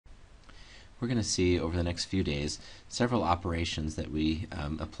we're going to see over the next few days several operations that we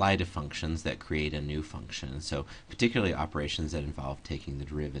apply to functions that create a new function. So particularly operations that involve taking the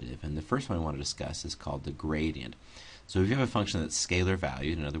derivative. And the first one I want to discuss is called the gradient. So if you have a function that's scalar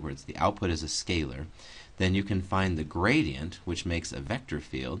valued, in other words, the output is a scalar, then you can find the gradient, which makes a vector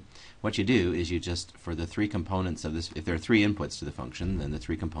field. What you do is you just, for the three components of this, if there are three inputs to the function, then the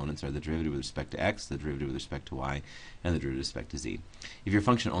three components are the derivative with respect to x, the derivative with respect to y, and the derivative with respect to z. If your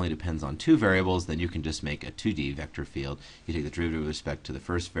function only depends on two variables, then you can just make a 2D vector field. You take the derivative with respect to the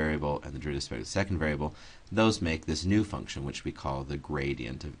first variable and the derivative with respect to the second variable. Those make this new function, which we call the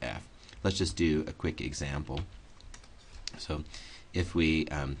gradient of f. Let's just do a quick example. So if we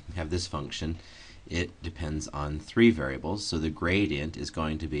have this function, it depends on three variables, so the gradient is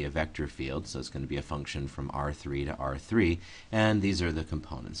going to be a vector field, so it's going to be a function from R3 to R3, and these are the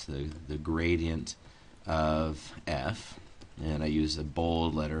components. The gradient of f, and I use a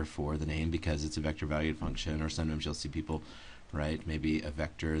bold letter for the name because it's a vector valued function, or sometimes you'll see people write maybe a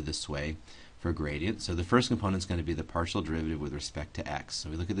vector this way for gradient. So the first component is going to be the partial derivative with respect to x. So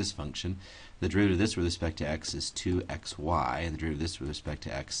we look at this function. The derivative of this with respect to x is 2xy, and the derivative of this with respect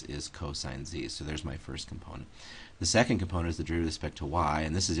to x is cosine z. So there's my first component. The second component is the derivative with respect to y,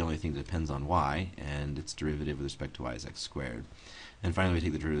 and this is the only thing that depends on y, and its derivative with respect to y is x squared. And finally, we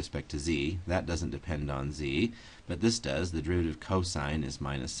take the derivative with respect to z. That doesn't depend on z, but this does. The derivative of cosine is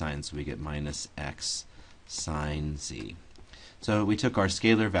minus sine, so we get minus x sine z. So we took our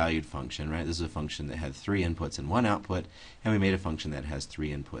scalar valued function, right? This is a function that had three inputs and one output, and we made a function that has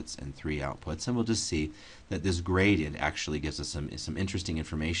three inputs and three outputs. And we'll just see that this gradient actually gives us some interesting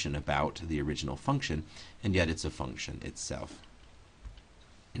information about the original function, and yet it's a function itself.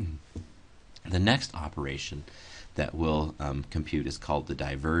 The next operation that we'll compute is called the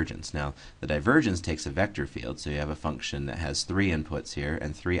divergence. Now, the divergence takes a vector field, so you have a function that has three inputs here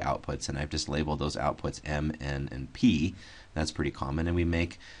and three outputs, and I've just labeled those outputs m, n, and p. That's pretty common, and we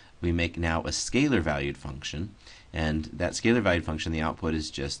make now a scalar valued function, and that scalar valued function, the output is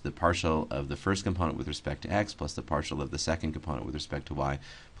just the partial of the first component with respect to x plus the partial of the second component with respect to y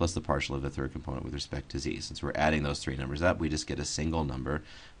plus the partial of the third component with respect to z. Since we're adding those three numbers up, we just get a single number,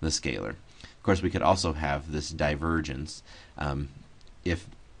 the scalar. Of course, we could also have this divergence if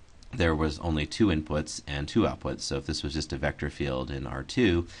there was only two inputs and two outputs. So if this was just a vector field in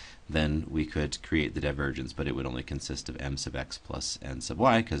R2, then we could create the divergence, but it would only consist of m sub x plus n sub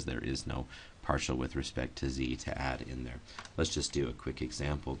y, because there is no partial with respect to z to add in there. Let's just do a quick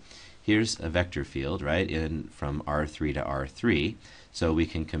example. Here's a vector field, right, in from R3 to R3, so we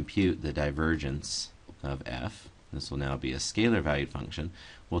can compute the divergence of f. This will now be a scalar valued function.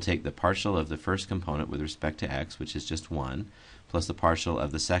 We'll take the partial of the first component with respect to x, which is just 1, plus the partial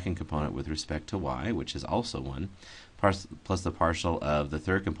of the second component with respect to y, which is also 1, plus the partial of the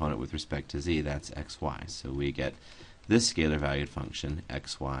third component with respect to z, that's xy. So we get this scalar valued function,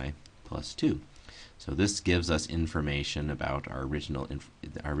 xy plus 2. So this gives us information about our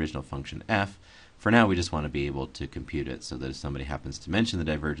original function f. For now, we just want to be able to compute it so that if somebody happens to mention the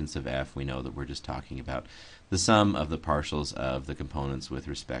divergence of f, we know that we're just talking about the sum of the partials of the components with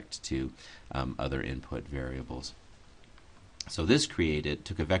respect to other input variables. So this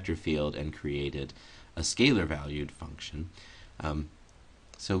took a vector field and created a scalar valued function.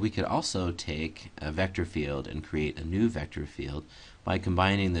 So we could also take a vector field and create a new vector field by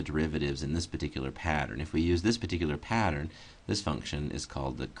combining the derivatives in this particular pattern. If we use this particular pattern, this function is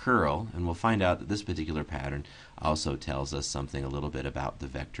called the curl, and we'll find out that this particular pattern also tells us something a little bit about the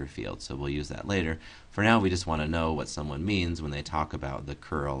vector field, so we'll use that later. For now, we just want to know what someone means when they talk about the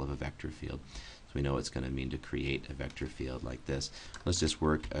curl of a vector field. So we know it's going to mean to create a vector field like this. Let's just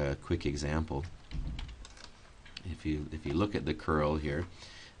work a quick example. If you look at the curl here,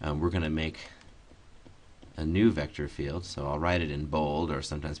 we're going to make a new vector field, so I'll write it in bold, or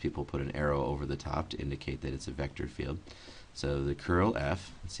sometimes people put an arrow over the top to indicate that it's a vector field. So the curl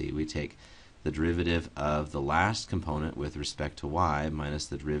f, let's see, we take the derivative of the last component with respect to y minus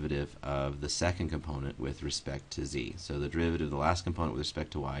the derivative of the second component with respect to z. So the derivative of the last component with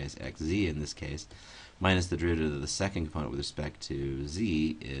respect to y is xz in this case, minus the derivative of the second component with respect to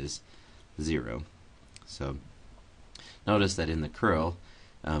z is 0. So notice that in the curl,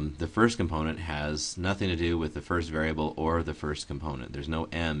 the first component has nothing to do with the first variable or the first component. There's no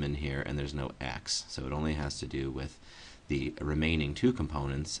m in here and there's no x, so it only has to do with the remaining two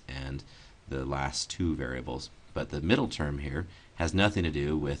components and the last two variables. But the middle term here has nothing to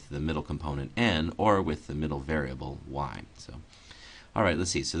do with the middle component n or with the middle variable y. So, all right,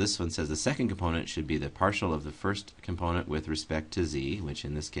 let's see. So this one says the second component should be the partial of the first component with respect to z, which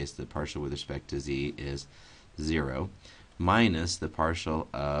in this case the partial with respect to z is 0, minus the partial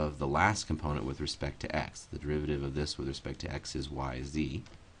of the last component with respect to x. The derivative of this with respect to x is yz.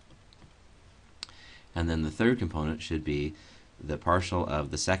 And then the third component should be the partial of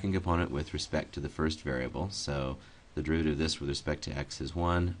the second component with respect to the first variable. So the derivative of this with respect to x is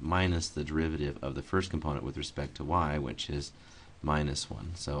 1 minus the derivative of the first component with respect to y, which is minus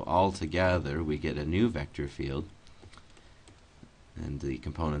 1. So altogether we get a new vector field, and the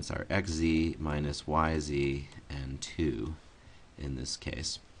components are xz minus yz and 2 in this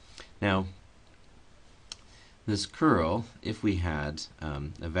case. Now, this curl, if we had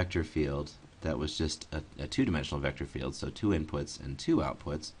a vector field that was just a two-dimensional vector field, so 2 inputs and 2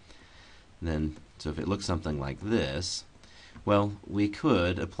 outputs, then, so if it looks something like this, well, we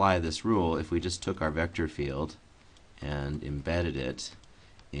could apply this rule if we just took our vector field and embedded it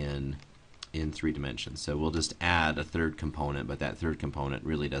in 3 dimensions. So we'll just add a third component, but that third component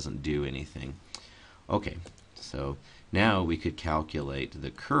really doesn't do anything. Okay, so now we could calculate the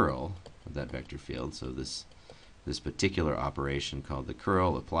curl of that vector field. So this particular operation called the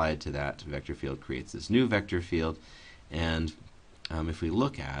curl applied to that vector field creates this new vector field, and if we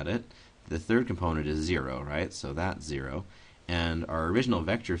look at it, the third component is 0, right? So that's 0, and our original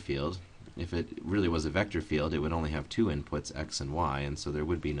vector field, if it really was a vector field, it would only have 2 inputs, x and y, and so there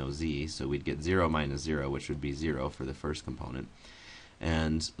would be no z, so we'd get 0 minus 0, which would be 0 for the first component.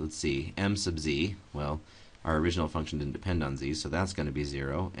 And let's see, m sub z, well, our original function didn't depend on z, so that's going to be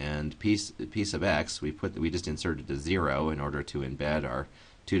 0, and p sub x, we just inserted a 0 in order to embed our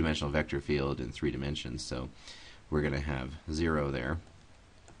two-dimensional vector field in 3 dimensions, so we're going to have 0 there.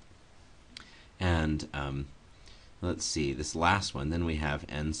 And let's see, this last one, then we have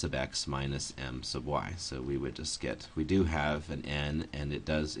n sub x minus m sub y. So we would just get, we do have an n, and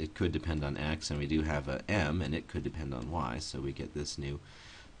it could depend on x, and we do have a m, and it could depend on y, so we get this new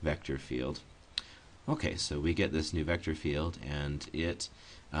vector field. Okay, so we get this new vector field, and it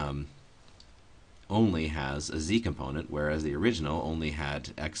only has a z component, whereas the original only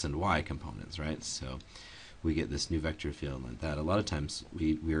had x and y components, right? So we get this new vector field like that. A lot of times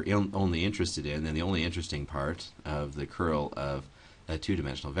we're only interested in, and the only interesting part of the curl of a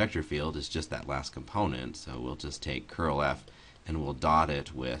two-dimensional vector field is just that last component. So we'll just take curl f and we'll dot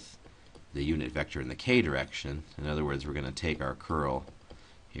it with the unit vector in the k direction. In other words, we're going to take our curl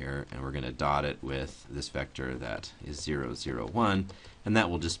here and we're going to dot it with this vector that is 0, 0, 1, and that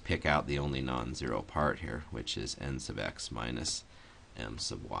will just pick out the only non-zero part here, which is n sub x minus m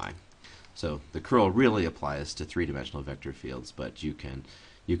sub y. So the curl really applies to 3-dimensional vector fields, but you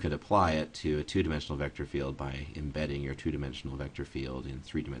could apply it to a 2-dimensional vector field by embedding your 2-dimensional vector field in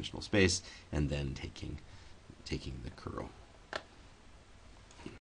 3-dimensional space and then taking the curl.